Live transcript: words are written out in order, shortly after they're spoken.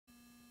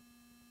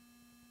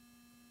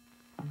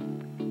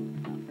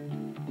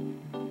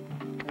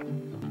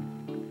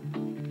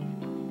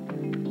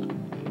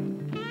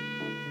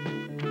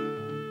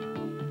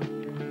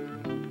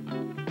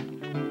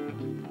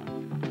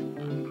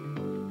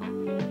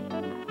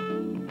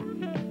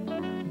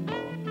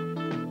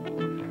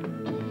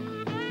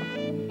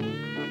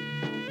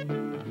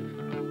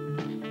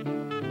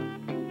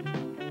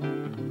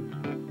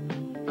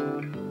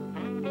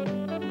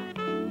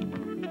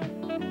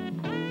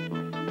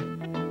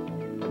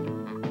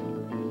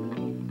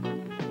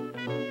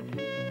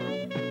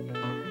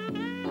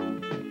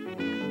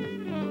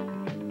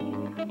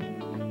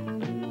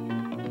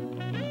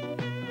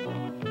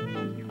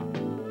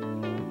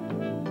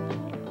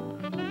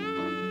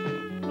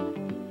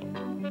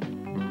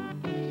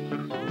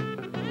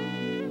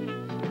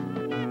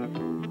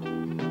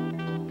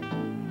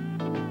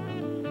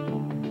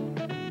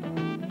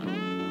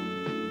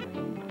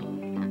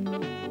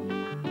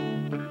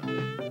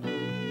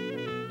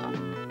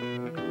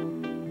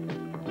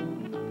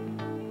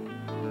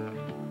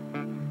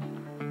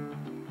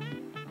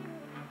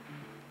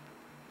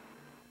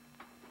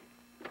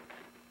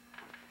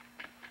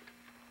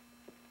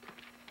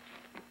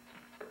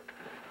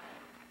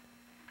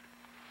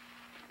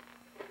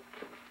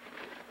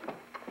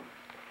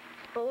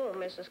Ethel or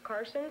Mrs.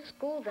 Carson.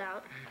 School's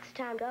out. It's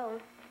time to go.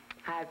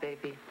 Hi,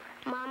 baby.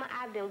 Mama,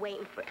 I've been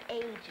waiting for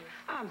ages.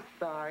 I'm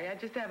sorry. I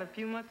just have a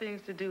few more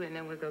things to do, and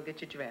then we'll go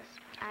get your dress.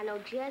 I know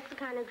just the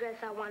kind of dress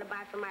I want to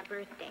buy for my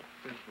birthday.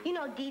 You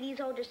know Dee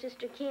Dee's older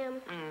sister,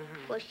 Kim?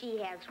 Well, she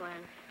has one.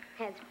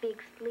 Has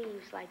big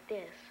sleeves like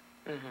this.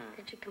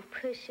 That you can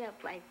push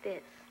up like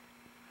this.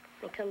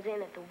 It comes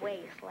in at the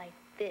waist like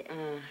this.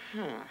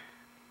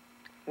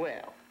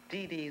 Well,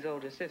 Dee Dee's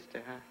older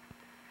sister, huh?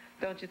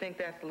 Don't you think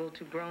that's a little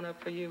too grown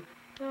up for you?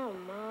 Oh,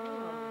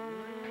 Mom.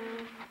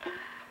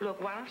 Look,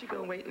 why don't you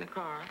go wait in the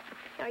car?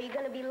 Are you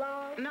going to be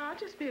long? No, I'll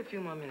just be a few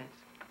more minutes.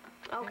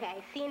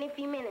 Okay, see you in a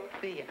few minutes.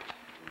 See ya.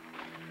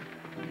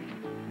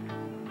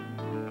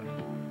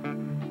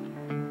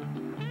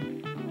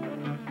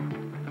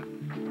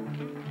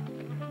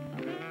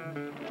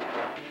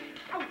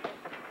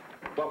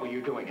 What were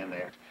you doing in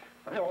there?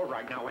 All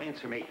right, now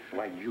answer me.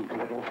 Why, you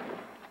little...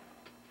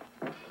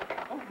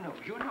 Oh, no,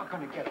 you're not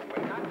going to get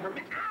away. Not from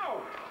me.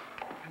 Ow!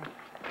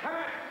 Come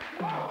here!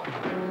 Oh.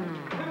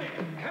 Come here!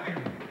 Come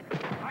here!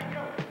 I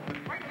know.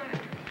 Wait a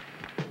minute.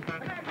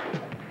 Come here.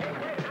 Hey,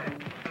 wait a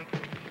minute.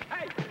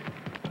 Hey!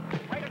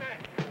 Wait a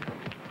minute.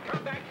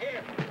 Come back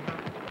here.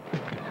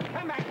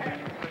 Come back here.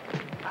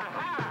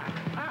 Aha!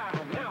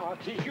 Ah, now I'll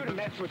teach you to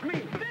mess with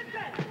me.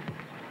 Listen!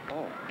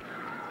 Oh.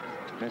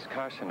 Miss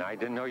Carson, I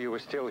didn't know you were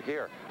still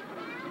here.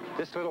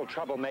 This little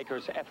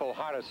troublemaker's Ethel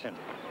Hardison.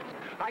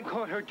 I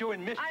caught her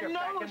doing mischief I know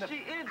back in who the... she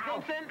is,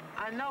 Vincent.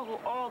 I know who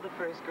all the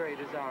first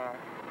graders are.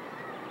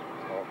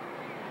 Oh.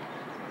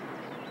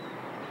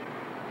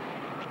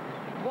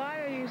 Why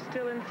are you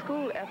still in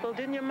school, Ethel?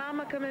 Didn't your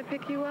mama come and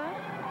pick you up?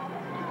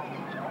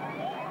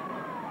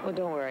 Well,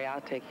 don't worry.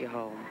 I'll take you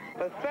home.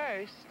 But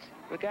first,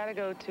 we gotta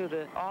go to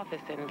the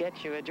office and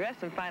get your address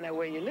and find out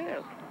where you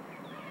live.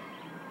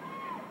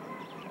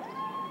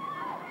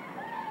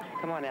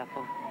 Come on,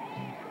 Ethel.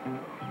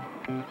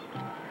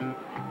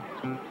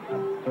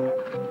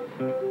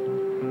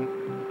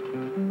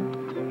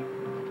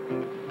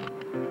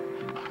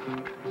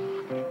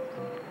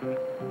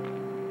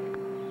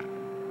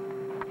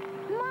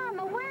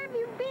 Mama, where have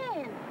you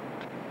been?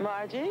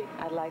 Margie,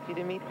 I'd like you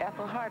to meet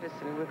Ethel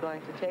Hardison. We're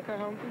going to take her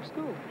home from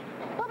school.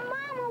 But,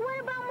 Mama, what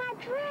about my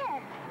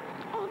dress?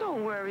 Oh,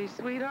 don't worry,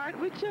 sweetheart.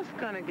 We're just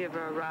gonna give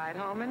her a ride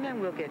home, and then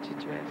we'll get you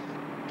dressed.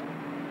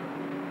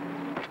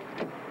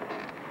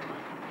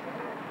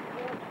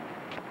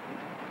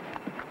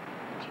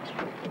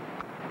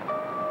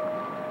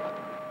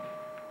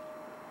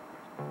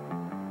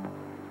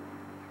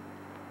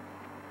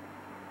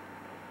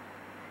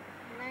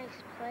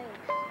 Nice place.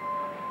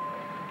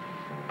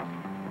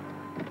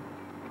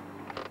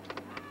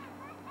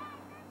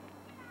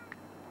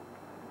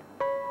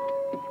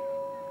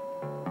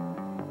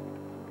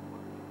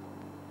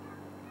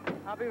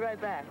 I'll be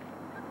right back.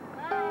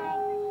 Bye.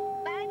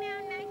 Bye now.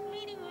 Nice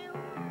meeting you.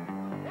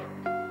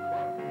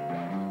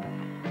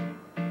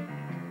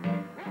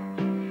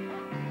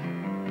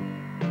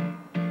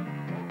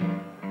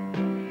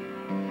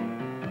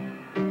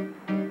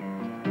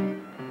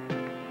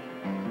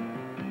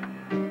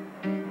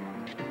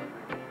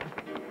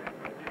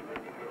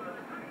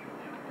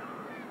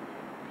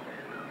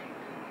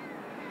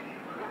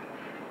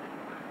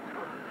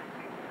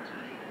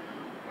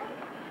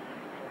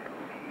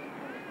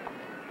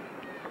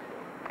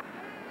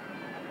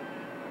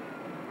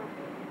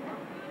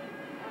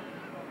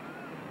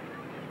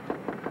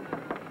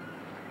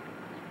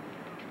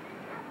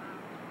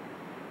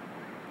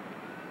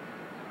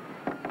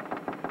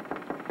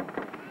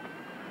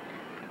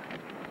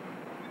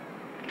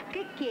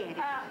 ¿Qué quieres?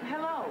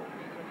 Hello.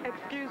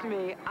 Excuse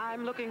me,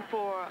 I'm looking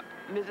for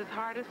Mrs.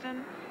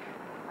 Hardison.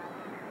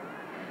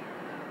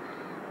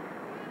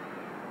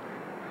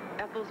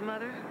 Ethel's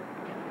mother?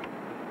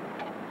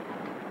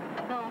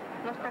 No,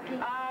 no está aquí.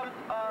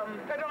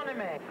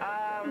 Perdóneme.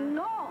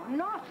 No,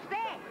 no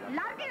sé.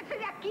 Lárguense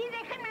de aquí,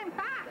 déjenme en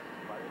paz.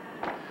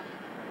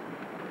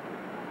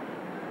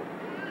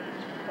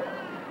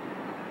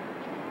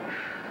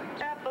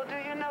 Ethel,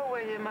 do you know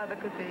where your mother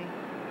could be?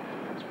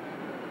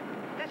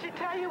 Did she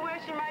tell you where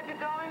she might be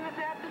going this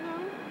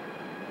afternoon?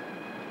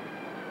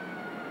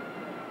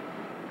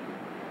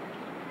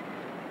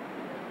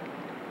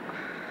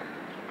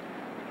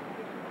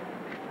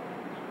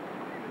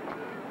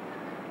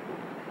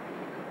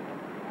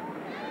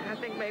 I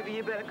think maybe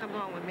you better come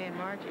home with me and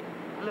Margie.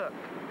 Look,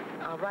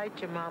 I'll write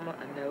your mama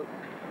a note.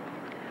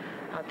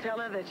 I'll tell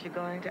her that you're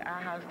going to our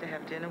house to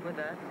have dinner with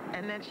us,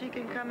 and then she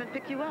can come and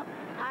pick you up.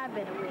 I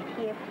better wait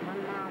here for my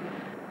mama.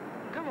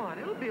 Come on,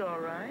 it'll be all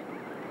right.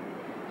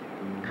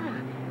 Come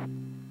on.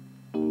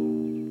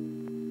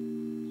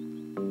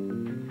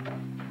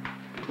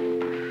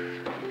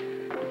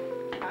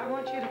 I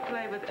want you to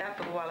play with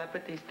Ethel while I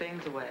put these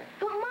things away.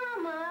 But,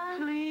 Mama...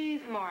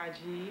 Please,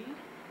 Margie.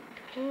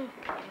 Okay.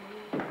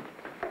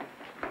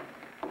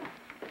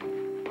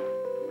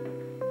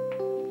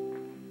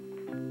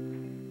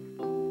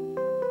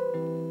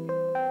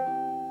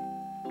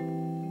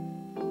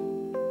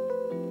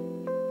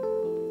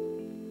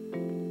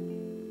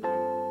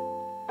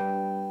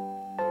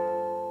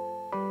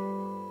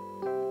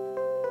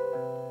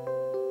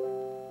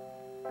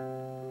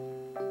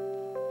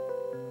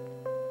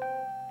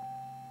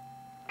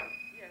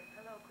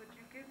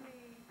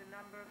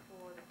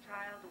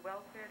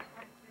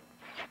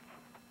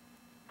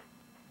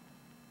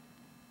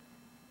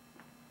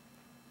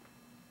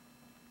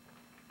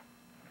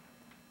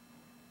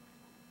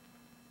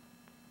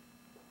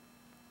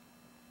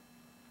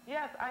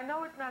 Yes, I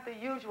know it's not the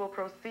usual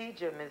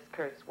procedure, Miss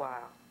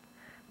Kurzweil.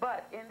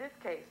 But in this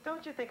case,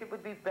 don't you think it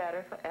would be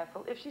better for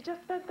Ethel if she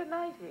just spent the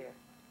night here?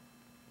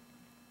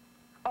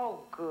 Oh,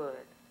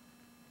 good.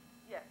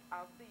 Yes,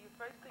 I'll see you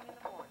first thing in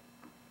the morning.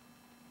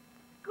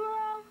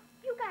 Girl,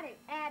 you got an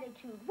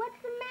attitude. What's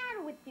the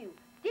matter with you?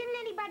 Didn't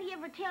anybody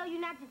ever tell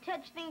you not to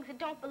touch things that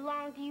don't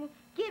belong to you?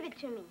 Give it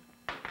to me.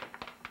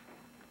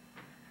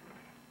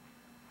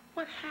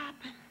 What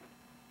happened?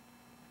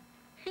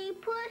 She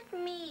pushed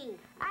me.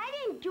 I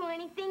didn't do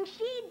anything.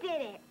 She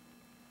did it.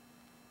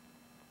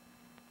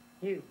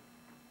 You,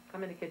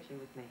 come in the kitchen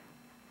with me.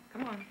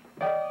 Come on.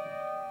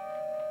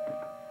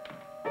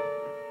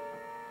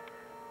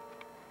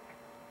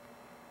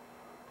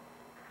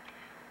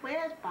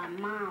 Where's my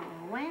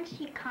mom? When's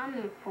she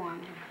coming for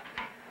me?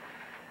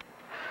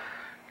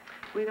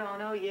 We don't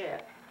know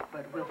yet,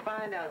 but we'll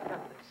find out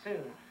something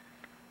soon.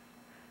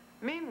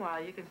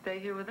 Meanwhile, you can stay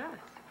here with us.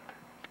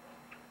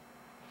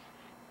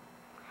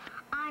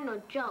 I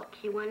know jokes.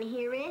 You want to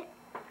hear it?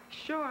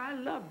 Sure, I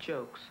love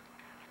jokes.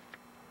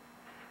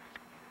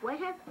 What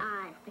has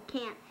eyes but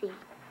can't see?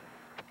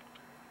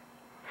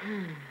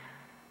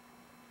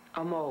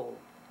 A mole.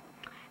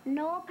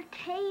 No, a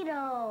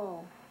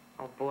potato.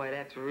 Oh, boy,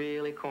 that's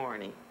really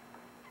corny.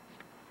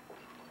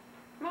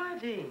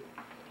 Margie.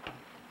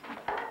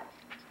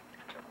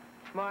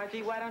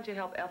 Margie, why don't you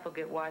help Ethel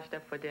get washed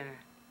up for dinner?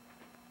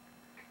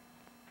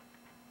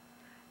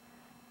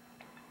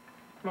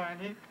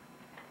 Margie?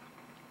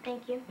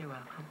 Thank you. You're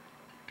welcome.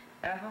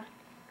 Ethel?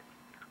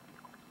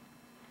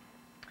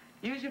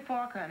 Use your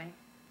fork, honey.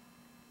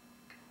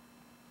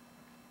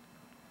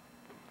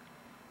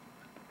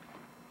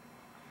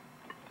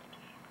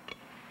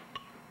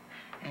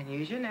 And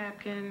use your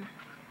napkin.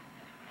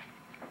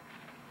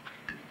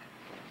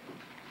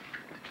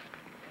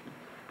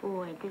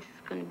 Boy, this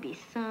is gonna be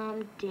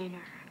some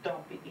dinner.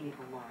 Don't be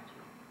evil, Margie.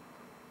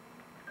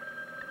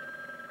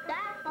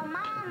 That's for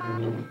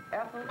Mama.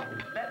 Ethel,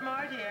 let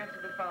Margie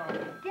answer the phone.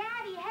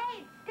 Daddy,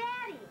 hey, it's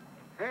Daddy.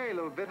 Hey,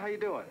 little bit, how you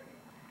doing?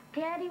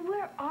 Daddy,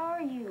 where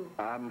are you?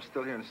 I'm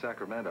still here in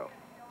Sacramento.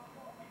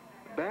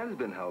 The band's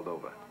been held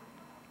over.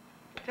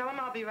 Tell him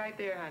I'll be right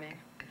there, honey.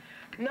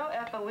 No,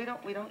 Ethel, we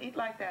don't eat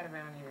like that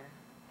around here.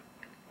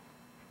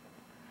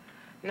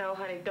 No,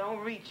 honey, don't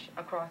reach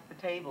across the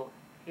table.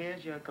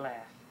 Here's your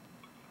glass.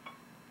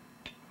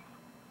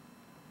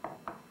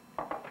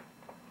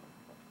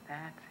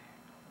 That's it.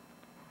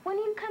 When are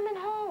you coming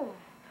home?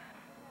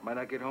 Might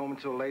not get home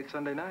until late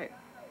Sunday night.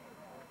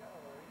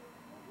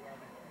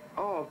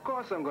 Oh, of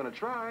course I'm gonna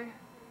try.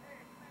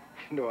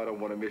 You know I don't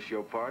want to miss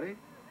your party.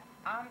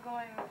 I'm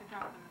going to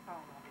drop him the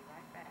phone. I'll be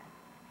right back.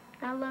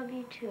 I love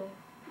you too.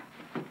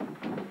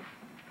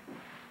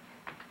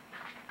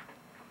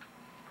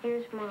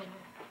 Here's Mama.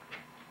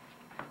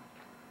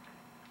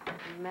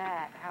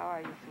 Matt, how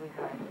are you,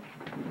 sweetheart?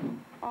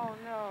 Oh,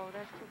 no,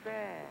 that's too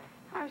bad.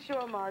 I'm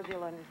sure Margie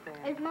will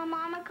understand. Is my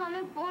mama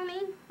coming for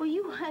me? Will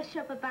you hush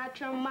up about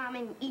your mama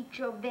and eat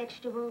your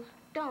vegetables?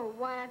 Don't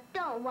want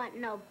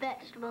no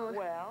vegetables.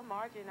 Well,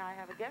 Margie and I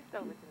have a guest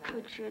over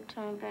tonight. Put your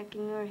tongue back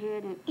in your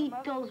head and eat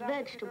those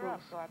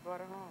vegetables. So I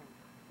brought her home.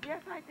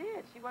 Yes, I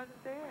did. She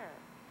wasn't there.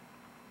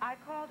 I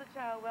called the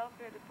child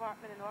welfare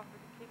department and offered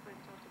to keep her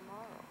until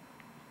tomorrow.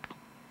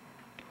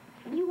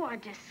 You are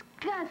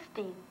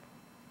disgusting.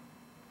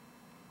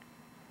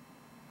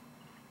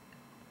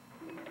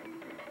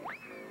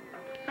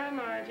 Hi,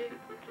 Margie.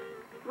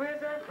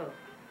 Where's Ethel?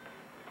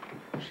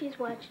 She's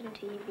watching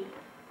TV.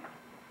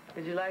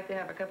 Would you like to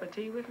have a cup of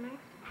tea with me?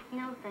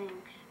 No,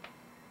 thanks.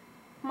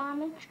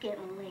 Mom, it's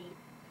getting late.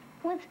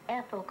 When's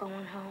Ethel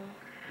going home?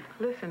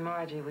 Listen,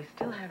 Margie, we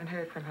still haven't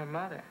heard from her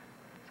mother.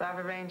 So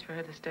I've arranged for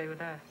her to stay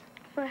with us.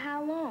 For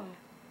how long?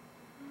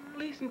 At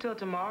least until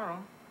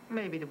tomorrow.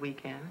 Maybe the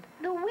weekend.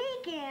 The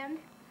weekend?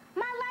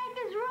 My life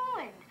is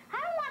ruined. I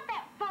don't want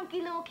that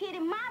funky little kid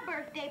in my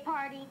birthday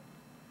party.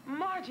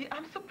 Margie,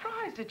 I'm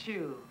surprised at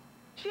you.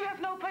 She has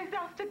no place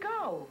else to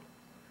go.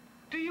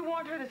 Do you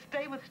want her to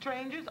stay with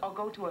strangers or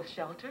go to a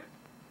shelter?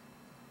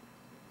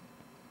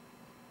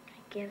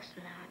 I guess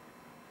not.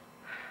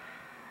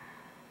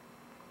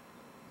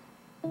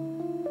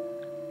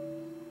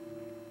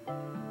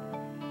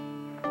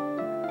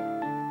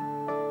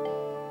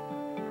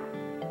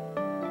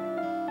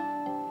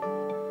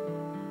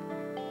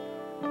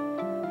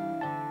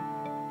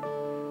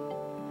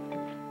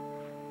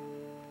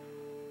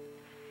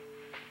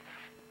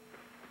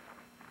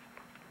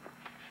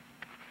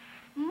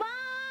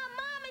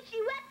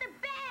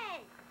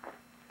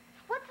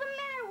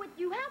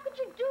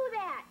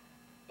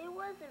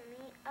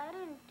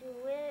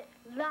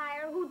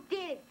 Liar, who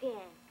did it then?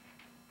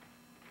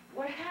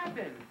 What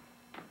happened?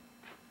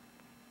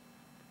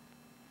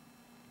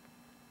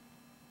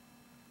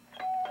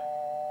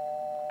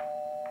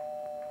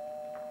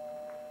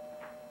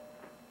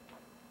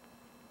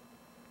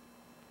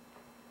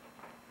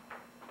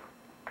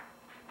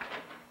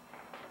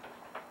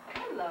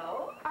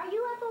 Hello. Are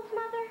you Ethel's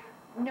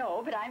mother?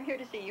 No, but I'm here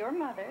to see your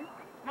mother.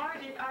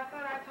 Margie, I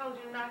thought I told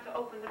you not to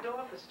open the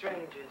door for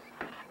strangers.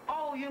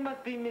 Oh, you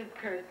must be Miss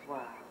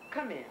Kurzweil.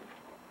 Come in.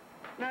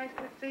 Nice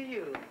to see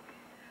you.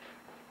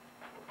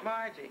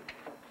 Margie,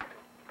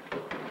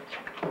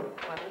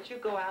 why don't you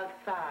go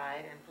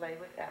outside and play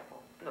with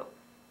Ethel? Look,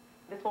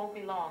 this won't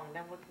be long,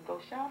 then we can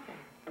go shopping.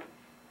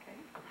 Okay?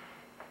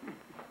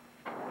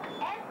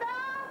 Ethel!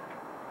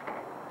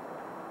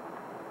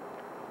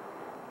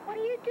 What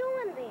are you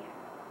doing there?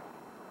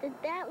 Did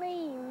that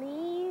lady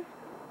leave?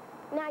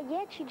 Not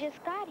yet, she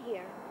just got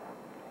here.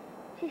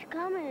 She's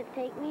coming to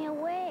take me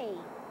away.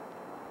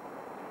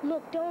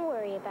 Look, don't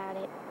worry about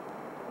it.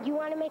 You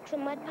want to make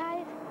some mud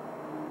pies?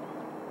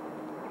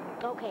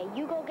 Okay,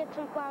 you go get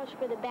some flowers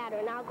for the batter,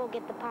 and I'll go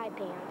get the pie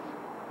pans.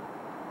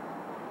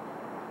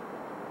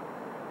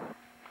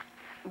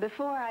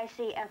 Before I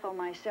see Ethel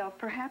myself,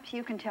 perhaps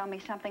you can tell me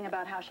something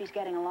about how she's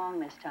getting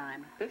along this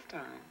time. This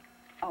time?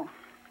 Oh.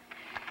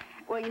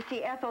 Well, you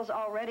see, Ethel's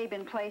already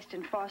been placed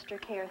in foster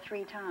care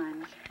 3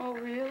 times. Oh,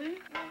 really?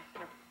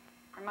 Yes.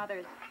 Her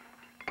mother's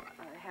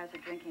has a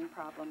drinking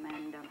problem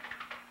and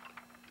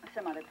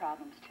some other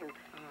problems, too.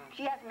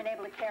 She hasn't been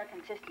able to care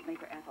consistently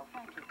for Ethel.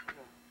 Thank you.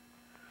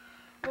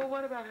 Well,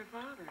 what about her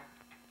father?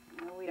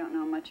 Well, we don't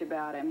know much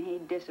about him. He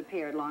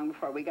disappeared long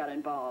before we got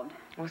involved.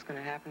 What's going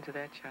to happen to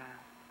that child?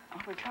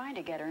 Well, we're trying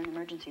to get her an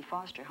emergency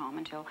foster home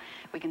until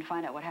we can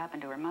find out what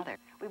happened to her mother.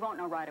 We won't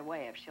know right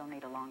away if she'll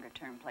need a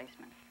longer-term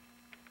placement.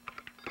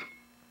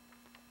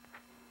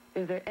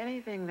 Is there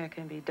anything that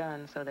can be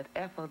done so that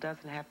Ethel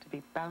doesn't have to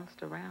be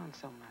bounced around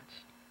so much?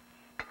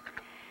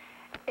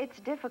 It's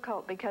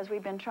difficult because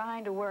we've been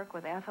trying to work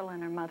with Ethel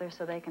and her mother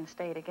so they can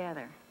stay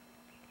together.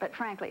 But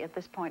frankly, at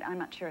this point, I'm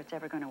not sure it's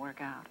ever going to work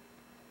out.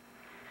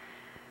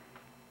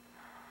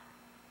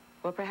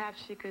 Well,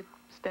 perhaps she could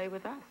stay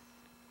with us.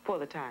 For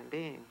the time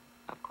being,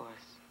 of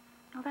course.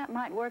 Well, that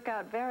might work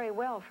out very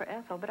well for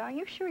Ethel, but are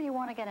you sure you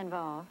want to get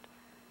involved?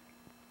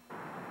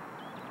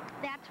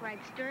 That's right,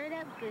 stir it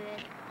up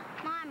good.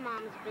 My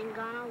mom's been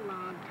gone a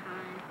long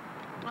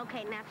time.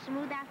 Okay, now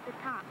smooth out the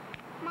top.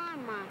 My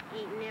mom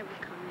ain't never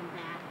coming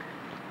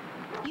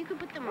back. You can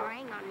put the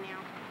meringue on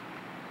now.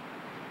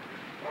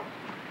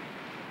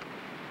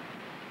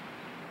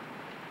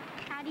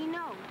 How do you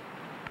know?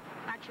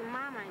 About your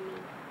mom, I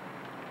mean.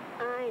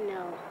 I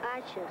know.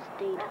 I should have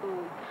stayed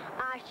home.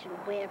 I should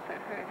wait for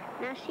her.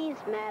 Now she's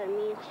mad at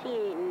me and she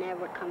ain't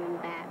never coming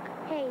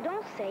back. Hey,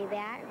 don't say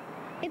that.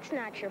 It's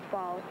not your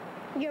fault.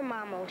 Your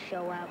mom will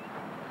show up.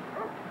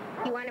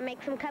 You want to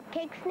make some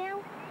cupcakes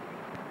now?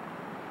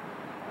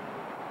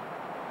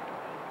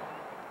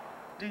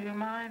 Do you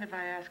mind if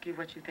I ask you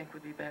what you think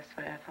would be best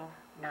for Ethel?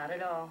 Not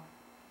at all.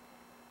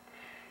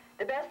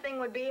 The best thing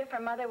would be if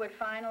her mother would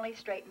finally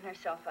straighten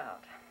herself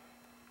out.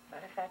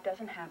 But if that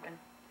doesn't happen,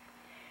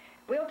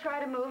 we'll try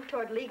to move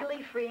toward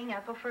legally freeing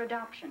Ethel for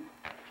adoption.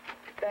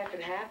 That could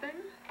happen?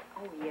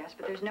 Oh, yes,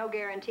 but there's no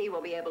guarantee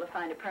we'll be able to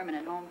find a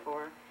permanent home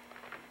for her.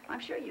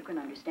 I'm sure you can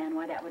understand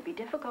why that would be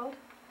difficult.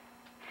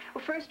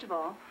 Well, first of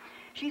all,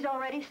 she's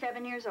already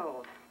 7 years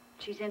old.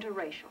 She's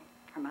interracial.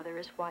 Her mother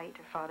is white,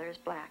 her father is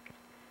black.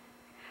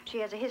 She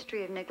has a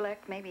history of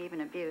neglect, maybe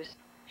even abuse.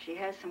 She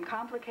has some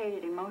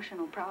complicated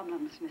emotional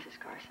problems, Mrs.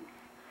 Carson.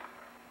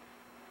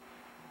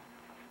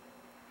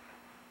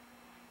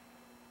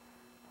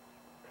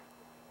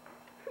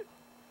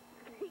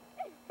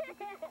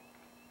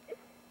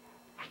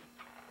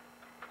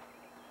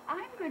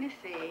 I'm going to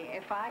see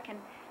if I can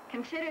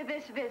consider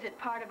this visit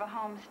part of a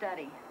home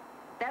study.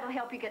 That'll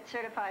help you get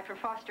certified for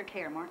foster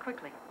care more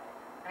quickly.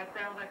 That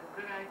sounds like a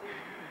good idea.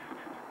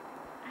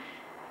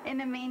 In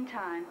the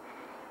meantime,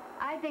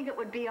 I think it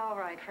would be all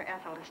right for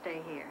Ethel to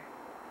stay here.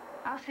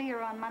 I'll see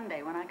her on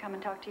Monday when I come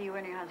and talk to you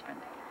and your husband.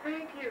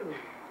 Thank you.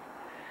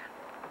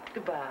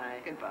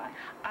 Goodbye. Goodbye.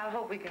 I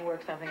hope we can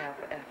work something out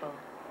for Ethel.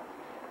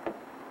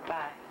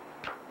 Bye.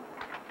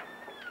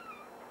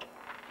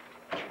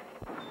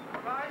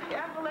 Margie,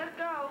 Ethel, let's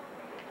go.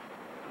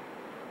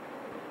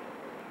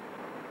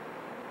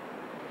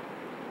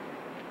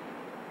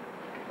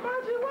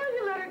 Margie, why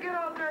you let her get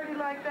all dirty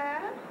like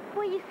that?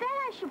 Well, you said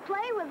I should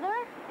play with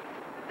her.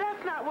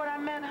 That's not what I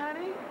meant,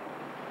 honey.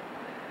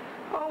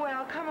 Oh,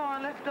 well, come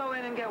on, let's go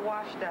in and get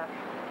washed up.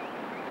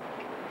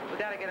 We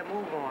gotta get a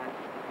move on.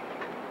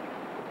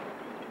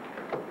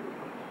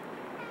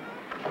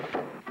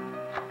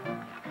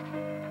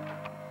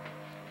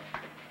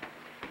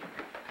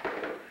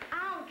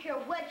 I don't care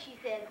what she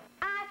says.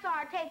 I saw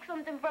her take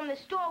something from the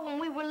store when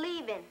we were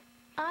leaving.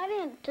 I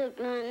didn't take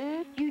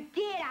nothing. You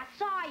did. I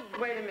saw you.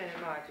 Wait a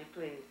minute, Margie,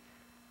 please.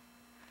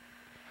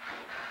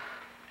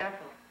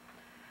 Ethel,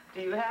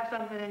 do you have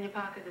something in your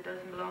pocket that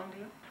doesn't belong to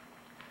you?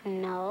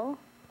 No.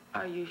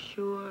 Are you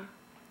sure?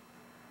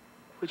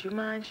 Would you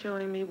mind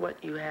showing me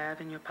what you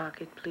have in your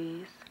pocket,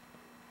 please?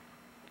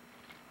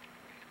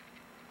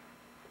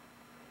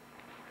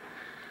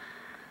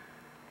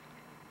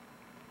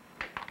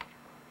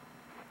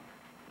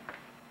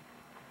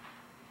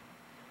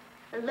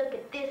 Look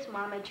at this,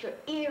 Mom. It's your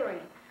earring.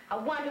 I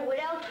wonder what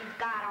else you've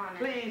got on it.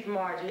 Please,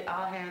 Margie,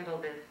 I'll handle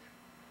this.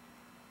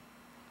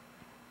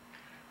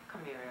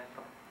 Come here,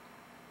 Ethel.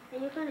 Are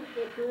you gonna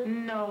hit me?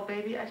 No,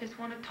 baby, I just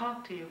want to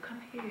talk to you.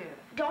 Come here.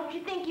 Don't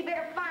you think you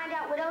better find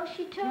out what else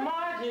she took?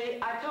 Margie,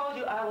 I told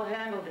you I will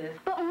handle this.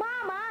 But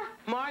Mama!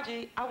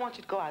 Margie, I want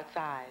you to go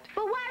outside.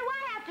 But why do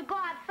I have to go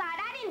outside?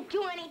 I didn't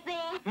do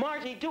anything.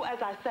 Margie, do as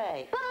I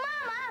say. But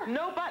Mama!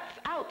 No buts,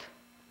 out.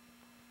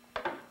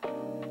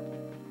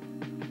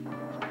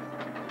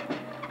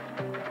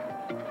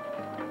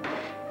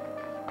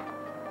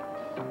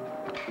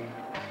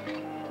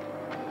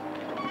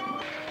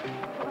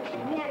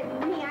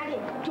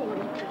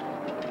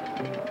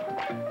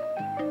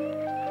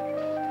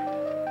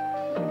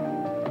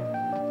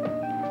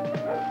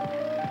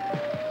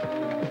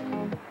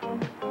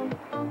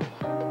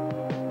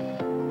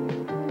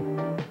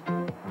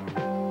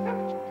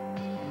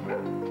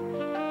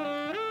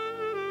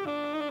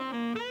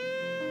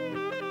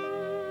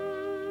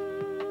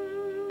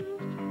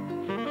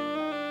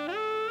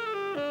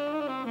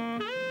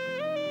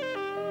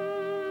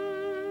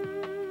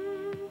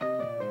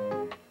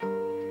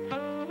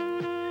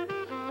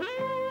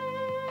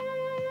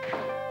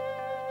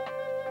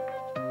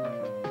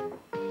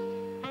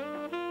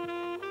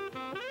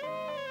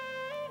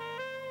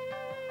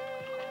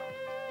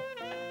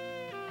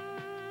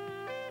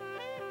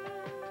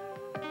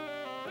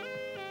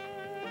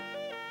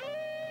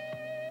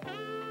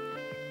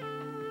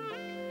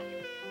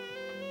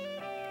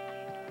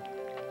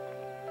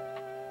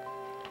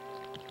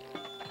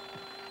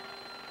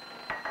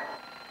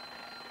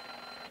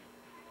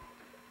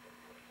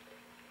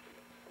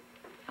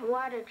 I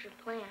watered your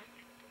plant.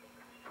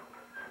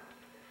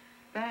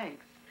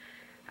 Thanks.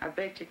 I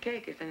baked your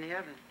cake. It's in the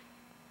oven.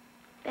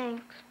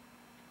 Thanks.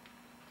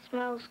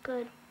 Smells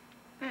good.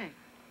 Thanks.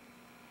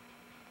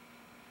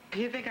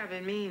 You think I've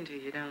been mean to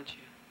you, don't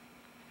you?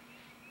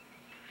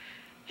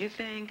 You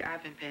think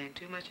I've been paying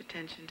too much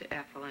attention to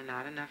Ethel and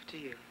not enough to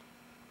you.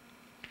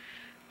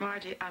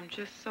 Margie, I'm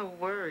just so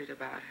worried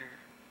about her.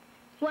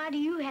 Why do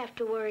you have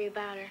to worry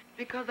about her?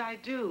 Because I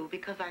do.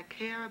 Because I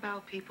care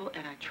about people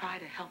and I try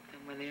to help them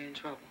when they're in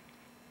trouble.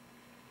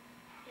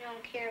 You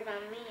don't care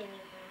about me anymore.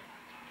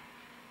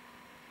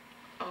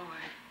 Oh,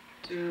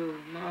 I do,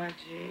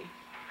 Margie.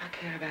 I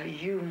care about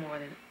you more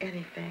than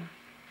anything.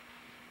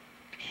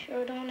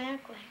 Sure don't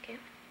act like it.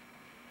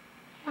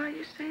 Why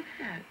you say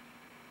that?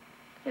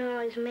 You're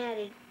always mad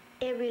at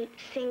every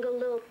single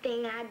little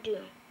thing I do.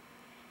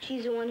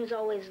 She's the one who's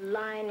always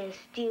lying and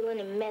stealing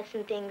and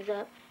messing things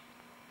up.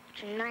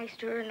 But you're nice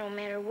to her no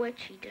matter what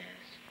she does.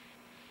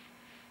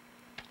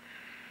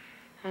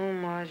 Oh,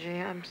 Margie,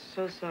 I'm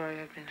so sorry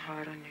I've been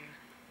hard on you.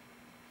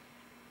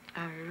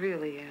 I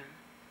really am.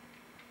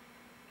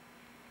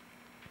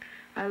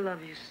 I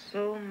love you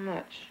so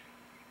much.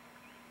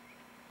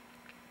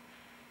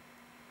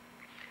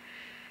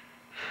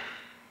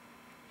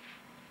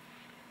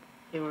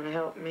 You want to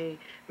help me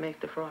make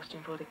the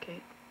frosting for the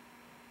cake?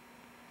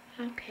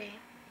 Okay.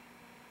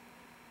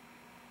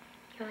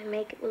 Can we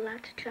make it with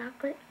lots of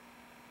chocolate?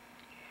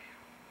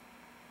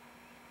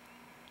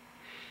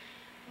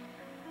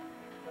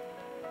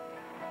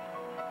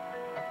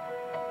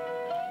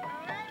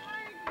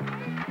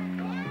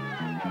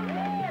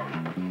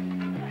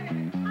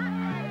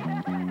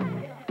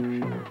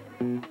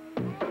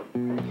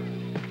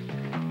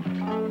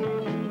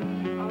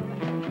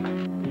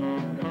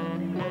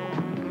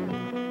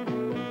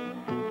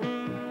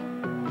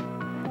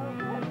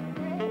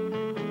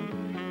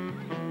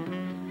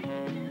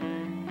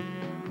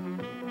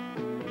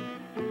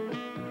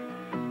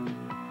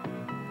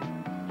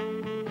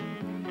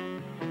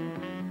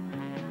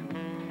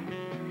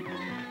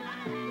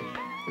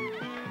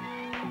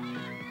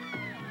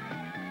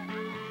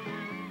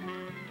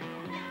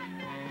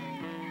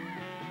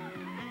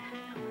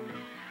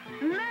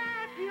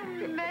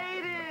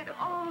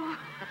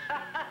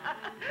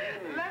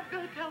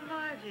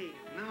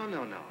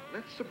 No.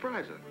 Let's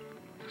surprise her.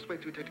 Just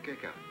wait till we take the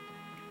cake out.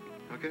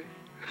 Okay?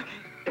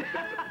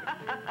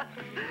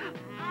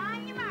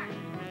 On your mark.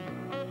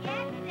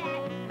 Get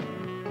set.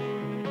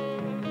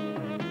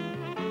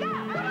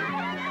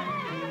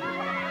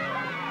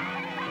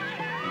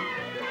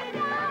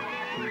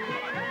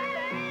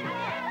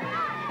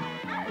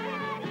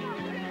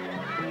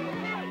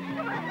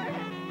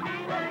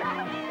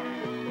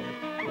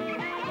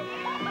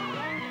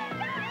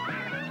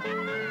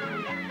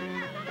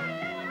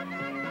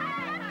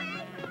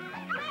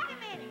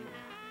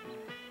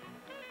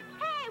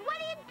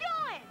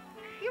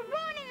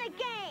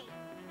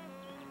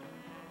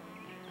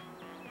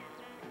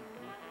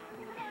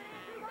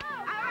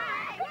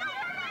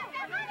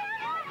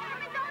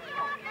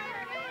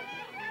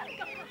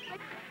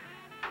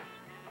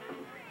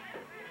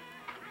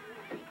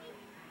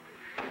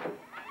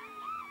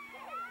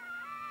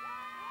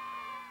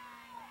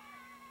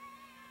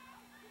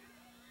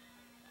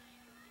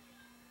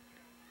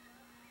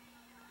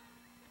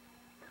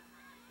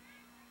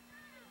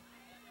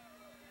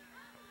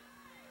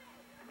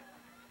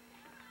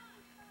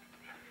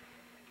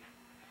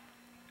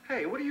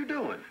 Hey, what are you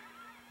doing?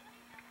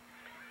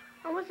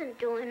 I wasn't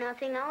doing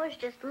nothing. I was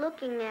just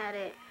looking at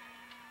it.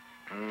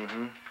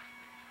 Mm-hmm.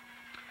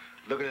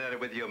 Looking at it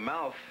with your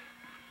mouth.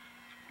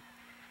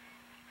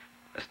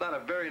 That's not a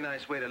very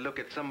nice way to look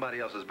at somebody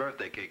else's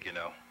birthday cake, you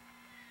know.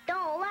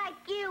 Don't like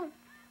you.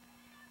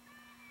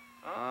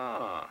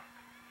 Ah,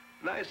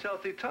 nice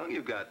healthy tongue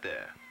you got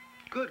there.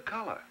 Good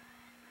color.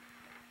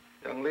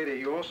 Young lady,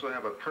 you also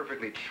have a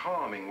perfectly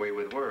charming way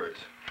with words.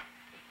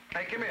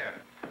 Hey, come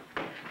here.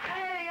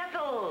 Hey,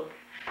 Ethel.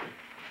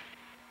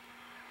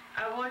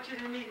 I want you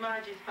to meet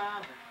Margie's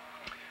father.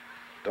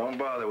 Don't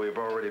bother, we've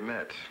already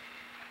met.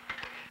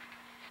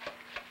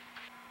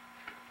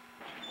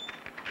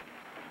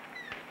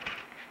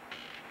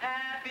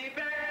 Happy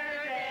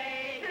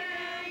birthday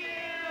to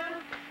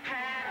you.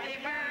 Happy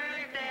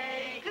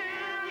birthday to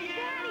you.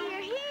 Daddy,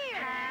 you're here.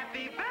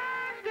 Happy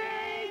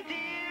birthday,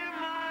 dear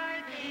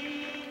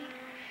Margie.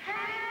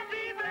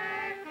 Happy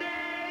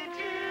birthday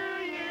to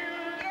you.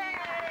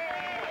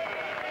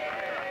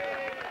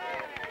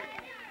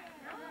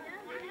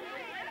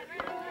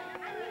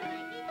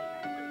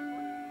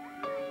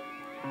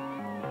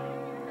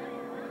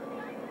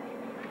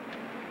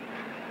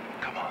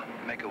 Come on,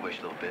 make a wish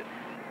a little bit.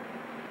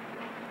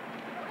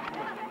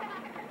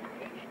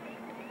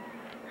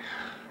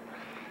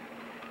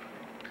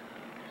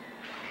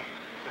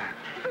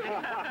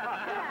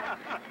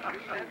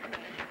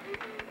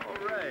 All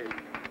right.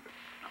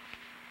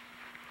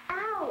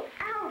 Ow,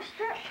 ouch,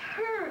 that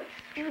hurts.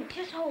 If you would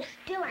just hold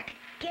still, I could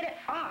get it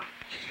off.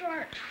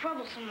 Sure,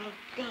 troublesome little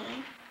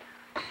thing.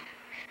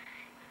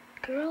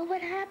 Girl,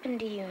 what happened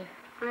to you?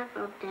 I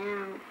fell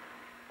down.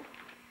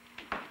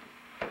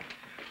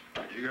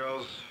 You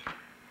girls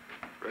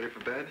ready for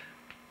bed?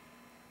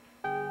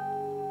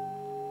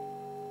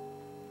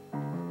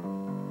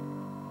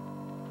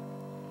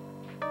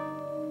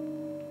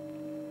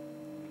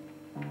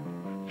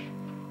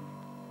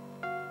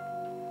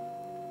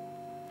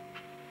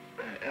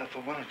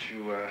 Ethel, why don't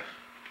you,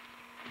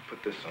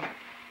 put this on?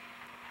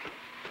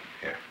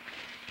 Here.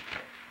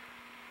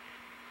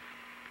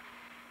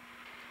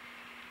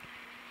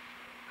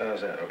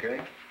 How's that,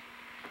 okay?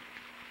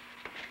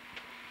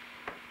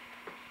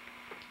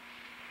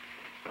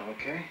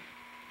 Okay.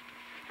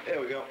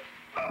 There we go.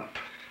 Up.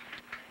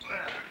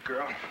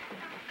 Girl.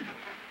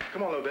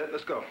 Come on a little bit,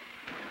 let's go.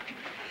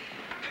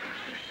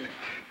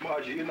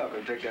 Margie, you're not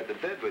gonna take that to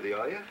bed with you,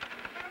 are you?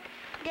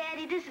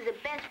 Daddy, this is the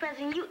best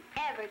present you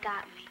ever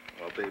got me.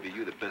 Well, baby,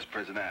 you're the best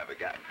present I ever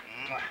got.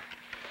 Mwah.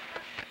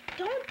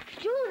 Don't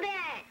do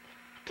that.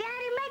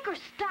 Daddy, make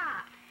her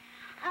stop.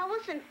 I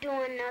wasn't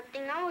doing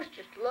nothing. I was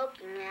just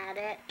looking at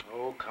it.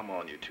 Oh, come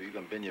on, you two. You're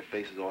gonna bend your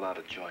faces all out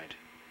of joint.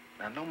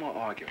 Now, no more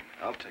arguing.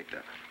 I'll take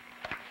that.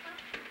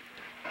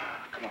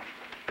 Come on.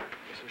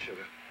 Get some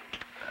sugar.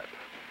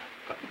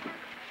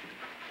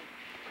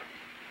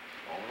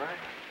 All right.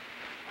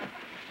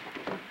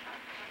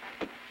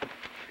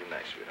 Good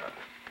night, sweetheart.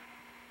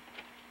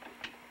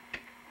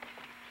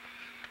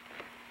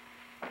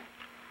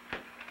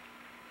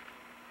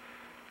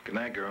 Good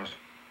night, girls.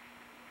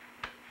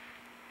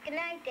 Good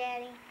night,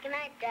 Daddy. Good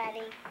night,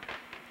 Daddy.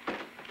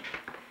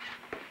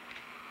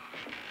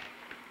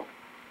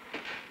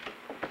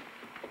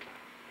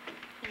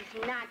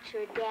 He's not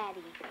your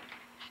daddy.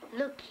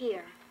 Look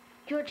here.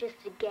 You're just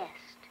a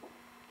guest.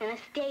 And a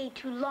stay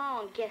too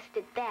long guest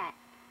at that.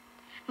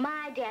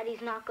 My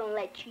daddy's not gonna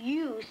let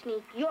you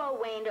sneak your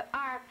way into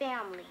our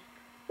family.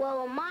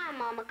 Well, when my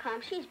mama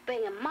comes, she's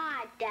bringing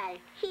my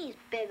daddy. He's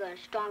bigger and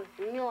stronger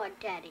than your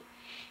daddy.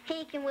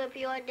 He can whip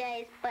your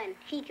daddy's butt, and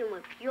he can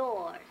whip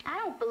yours. I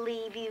don't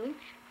believe you.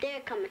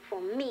 They're coming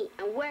for me,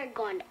 and we're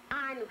going to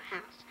our new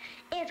house.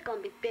 It's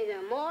going to be bigger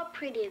and more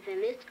prettier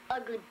than this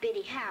ugly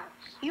bitty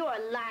house. You're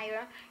a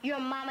liar. Your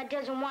mama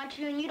doesn't want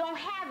you, and you don't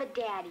have a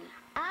daddy.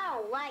 I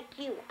don't like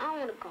you. I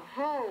want to go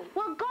home.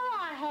 Well, go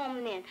on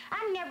home then.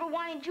 I never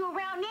wanted you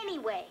around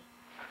anyway.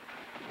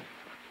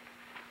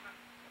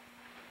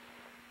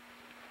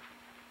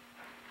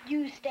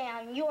 You stay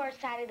on your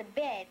side of the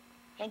bed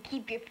and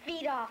keep your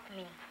feet off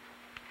me.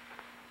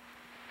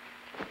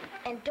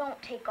 And don't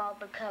take all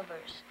the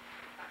covers.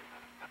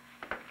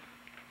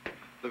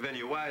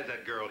 Lavinia, why is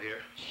that girl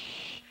here?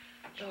 Shh.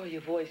 Lower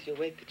your voice. You'll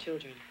wake the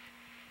children.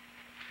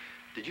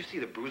 Did you see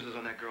the bruises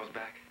on that girl's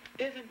back?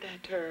 Isn't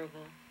that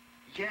terrible?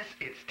 Yes,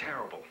 it's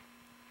terrible.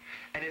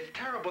 And it's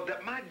terrible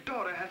that my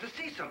daughter has to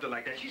see something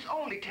like that. She's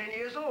only 10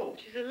 years old.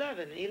 She's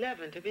 11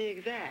 to be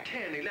exact.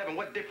 10, 11,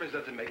 what difference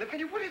does it make?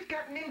 Lavinia, what has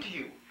gotten into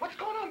you? What's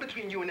going on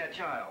between you and that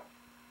child?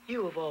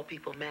 You of all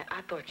people, Matt,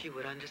 I thought you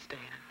would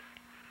understand.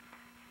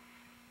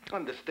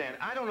 Understand?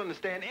 I don't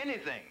understand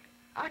anything.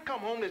 I come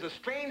home, there's a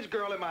strange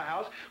girl in my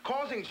house,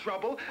 causing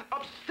trouble,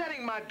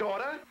 upsetting my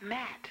daughter.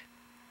 Matt,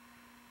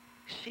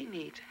 she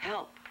needs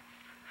help.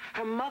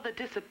 Her mother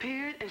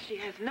disappeared, and she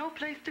has no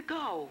place to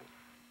go.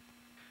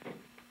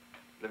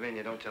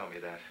 Lavinia, don't tell me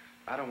that.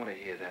 I don't want to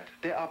hear that.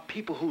 There are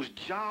people whose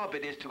job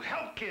it is to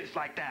help kids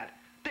like that.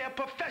 They're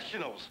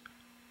professionals.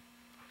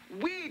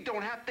 We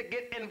don't have to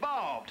get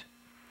involved.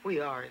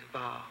 We are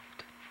involved.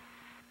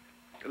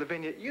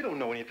 Lavinia, you don't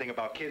know anything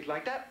about kids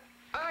like that.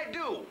 I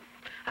do.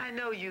 I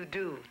know you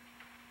do.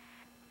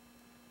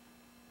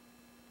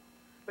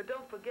 But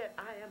don't forget,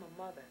 I am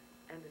a mother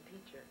and a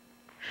teacher.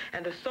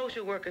 And the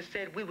social worker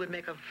said we would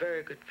make a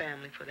very good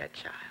family for that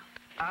child.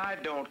 I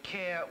don't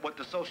care what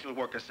the social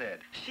worker said.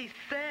 She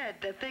said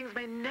that things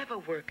may never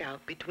work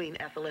out between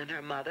Ethel and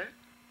her mother.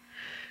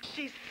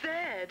 She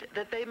said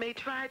that they may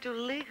try to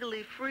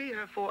legally free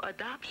her for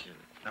adoption.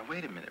 Now,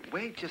 wait a minute.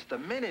 Wait just a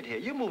minute here.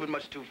 You're moving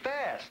much too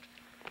fast.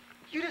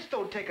 You just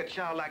don't take a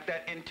child like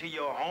that into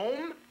your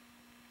home.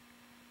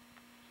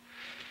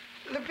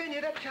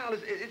 Lavinia, that child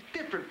is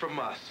different from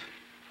us.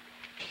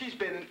 She's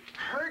been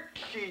hurt.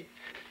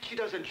 She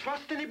doesn't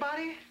trust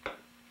anybody.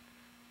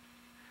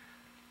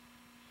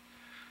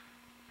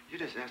 You're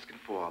just asking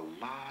for a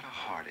lot of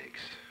heartaches.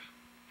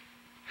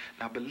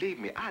 Now, believe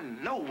me, I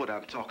know what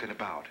I'm talking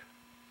about.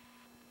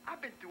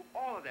 I've been through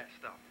all of that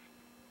stuff.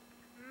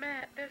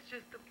 Matt, that's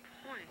just the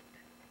point.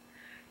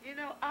 You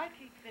know, I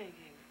keep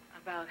thinking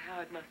about how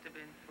it must have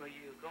been for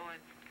you, going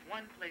from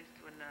one place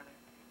to another,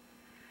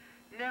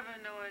 never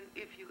knowing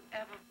if you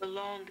ever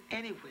belonged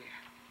anywhere.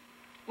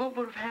 What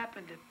would have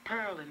happened if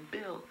Pearl and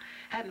Bill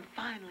hadn't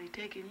finally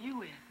taken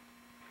you in?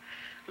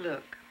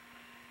 Look,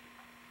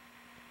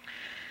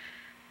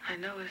 I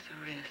know it's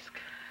a risk,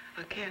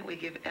 but can't we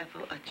give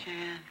Ethel a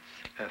chance?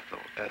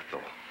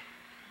 Ethel.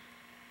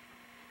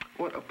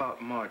 What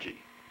about Margie?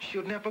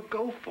 She'll never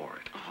go for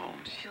it. Oh,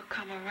 she'll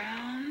come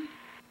around.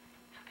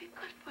 It'll be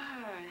good for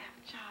her to have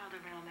a child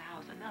around the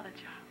house, another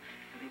child.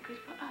 It'll be good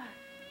for us.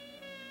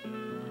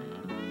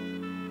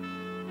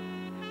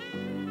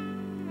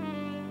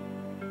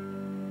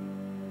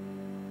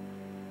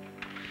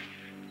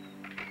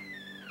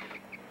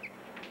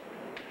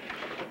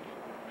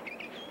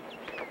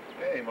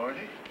 Hey,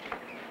 Margie.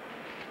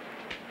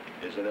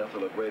 Isn't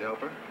Ethel a great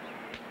helper?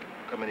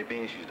 Look how many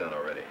beans she's done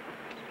already.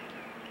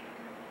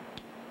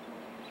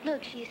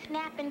 Look, she's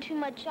snapping too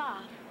much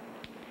off.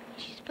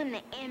 She's putting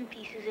the end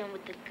pieces in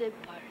with the good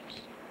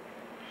parts.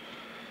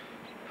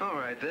 All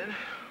right, then.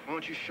 Why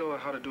don't you show her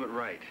how to do it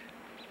right?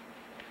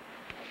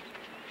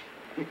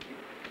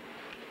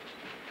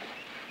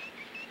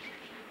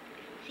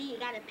 See, you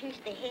gotta pinch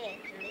the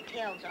heads and the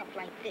tails off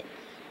like this.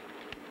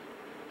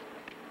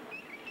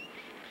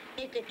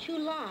 If they're too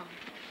long,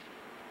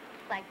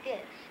 like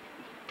this,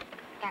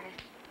 gotta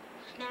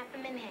snap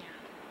them in half.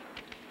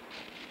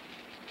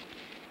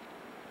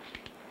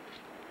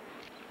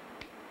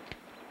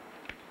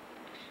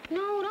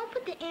 No, don't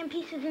put the end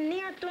pieces in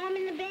there. Throw them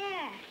in the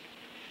bag.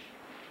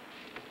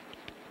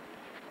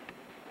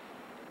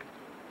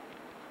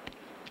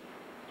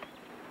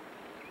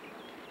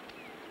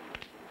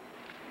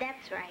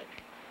 That's right.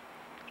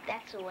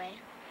 That's the way.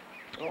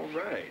 All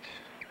right.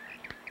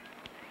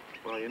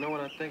 Well, you know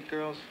what I think,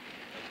 girls?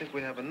 I think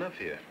we have enough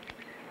here.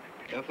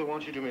 Ethel, why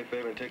don't you do me a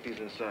favor and take these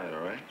inside,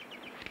 all right?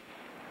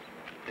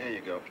 There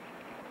you go.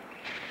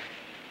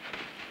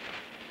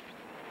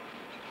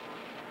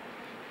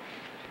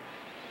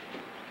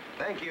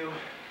 Thank you.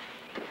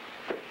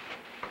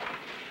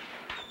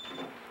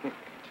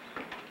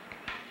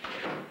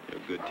 You're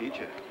a good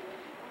teacher.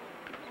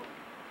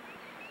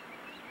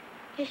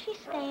 Is she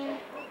staying?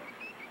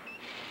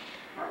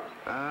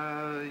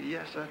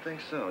 Yes, I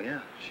think so. Yeah,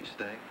 she's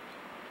staying.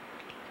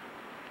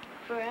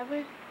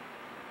 Forever?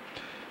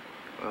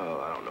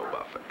 Well, I don't know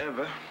about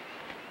forever.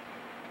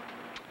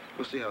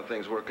 We'll see how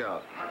things work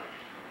out.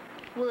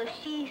 Well, if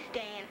she's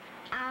staying,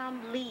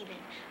 I'm leaving.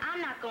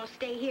 I'm not gonna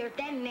stay here if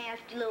that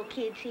nasty little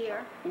kid's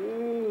here.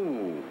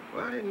 Ooh,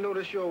 I didn't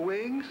notice your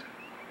wings.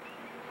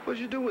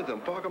 What'd you do with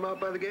them? Park them out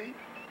by the gate?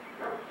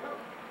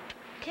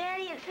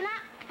 Teddy, it's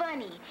not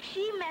funny.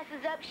 She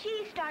messes up,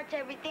 she starts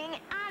everything,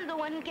 I'm the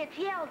one who gets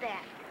yelled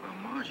at. Well,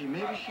 Margie,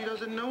 maybe she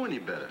doesn't know any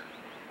better.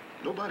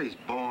 Nobody's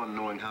born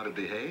knowing how to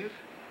behave.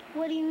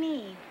 What do you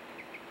mean?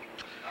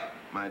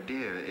 My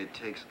dear, it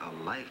takes a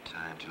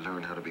lifetime to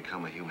learn how to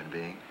become a human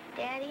being.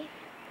 Daddy?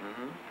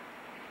 Mm-hmm.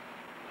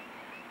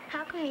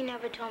 How come you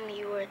never told me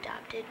you were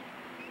adopted?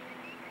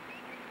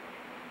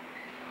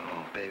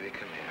 Oh, baby,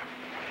 come here.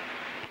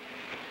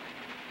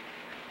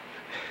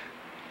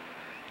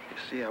 You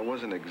see, I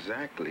wasn't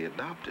exactly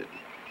adopted.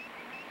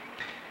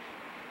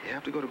 You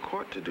have to go to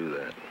court to do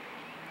that.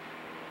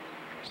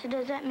 So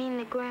does that mean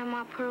that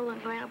Grandma Pearl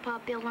and Grandpa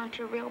Bill aren't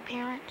your real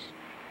parents?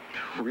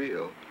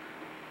 Real?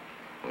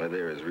 Well,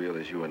 they're as real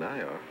as you and I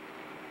are.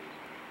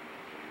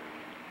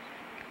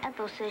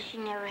 Ethel says she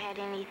never had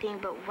anything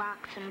but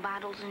rocks and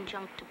bottles and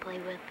junk to play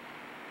with.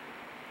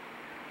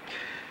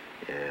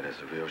 Yeah, that's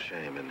a real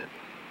shame, isn't it?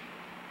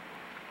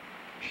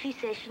 She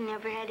says she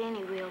never had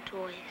any real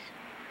toys.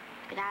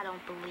 But I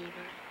don't believe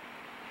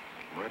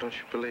her. Why don't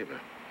you believe her?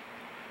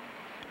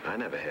 I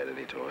never had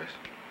any toys.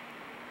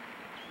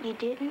 You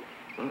didn't?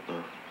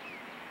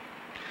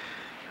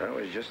 I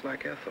was just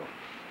like Ethel.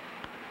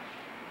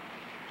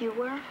 You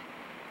were?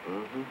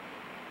 Mm-hmm.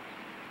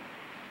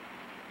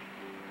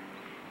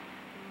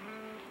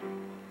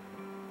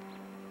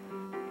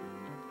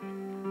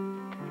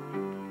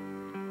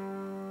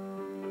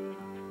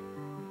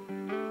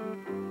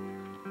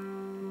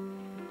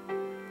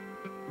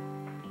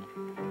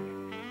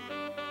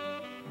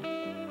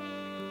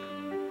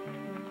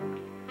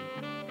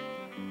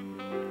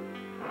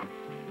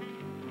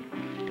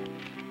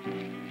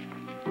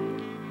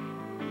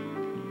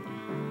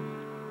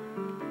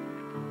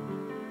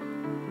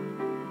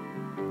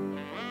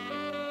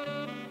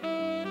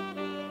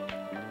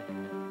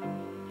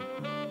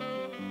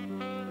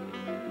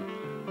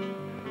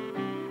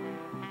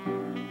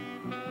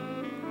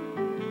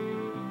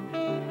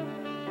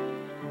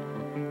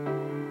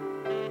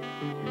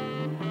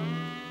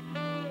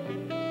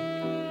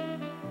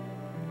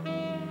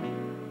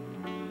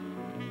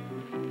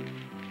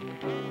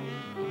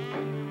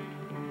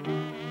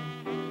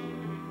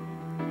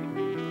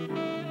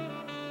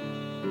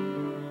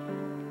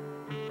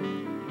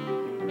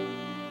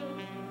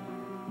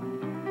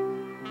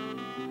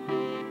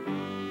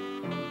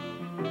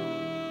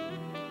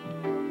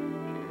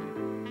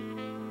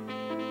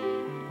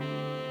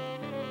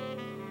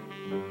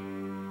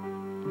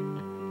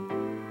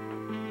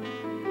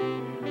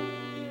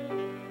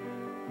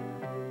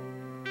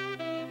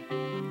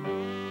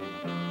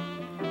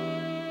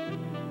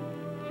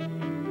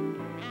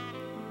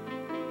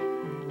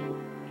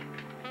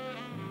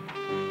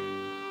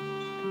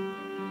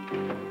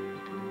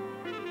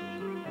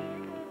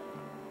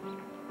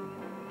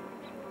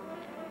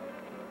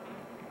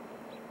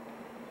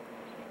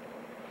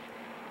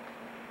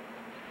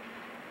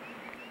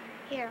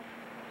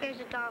 Here's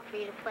a doll for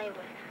you to play with.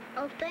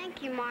 Oh,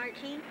 thank you,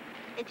 Margie.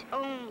 It's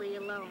only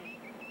a loan.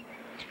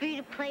 It's for you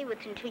to play with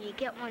until you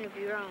get one of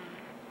your own.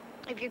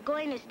 If you're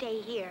going to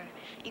stay here,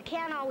 you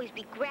can't always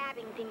be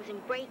grabbing things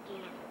and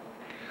breaking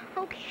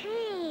them.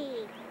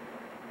 Okay.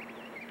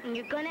 And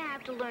you're gonna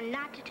have to learn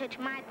not to touch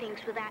my things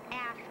without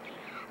asking.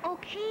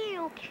 Okay,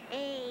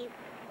 okay.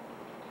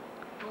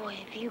 Boy,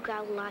 have you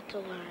got a lot to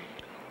learn.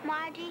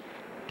 Margie,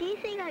 do you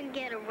think I can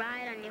get a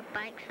ride on your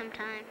bike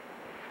sometime?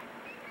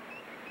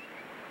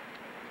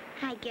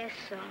 I guess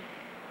so.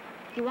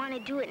 You want to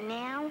do it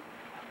now?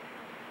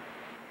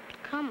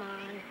 Come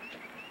on.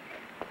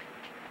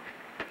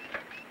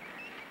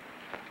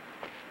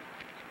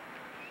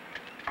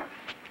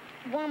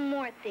 One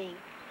more thing.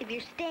 If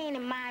you're staying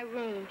in my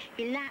room,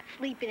 you're not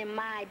sleeping in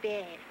my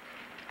bed.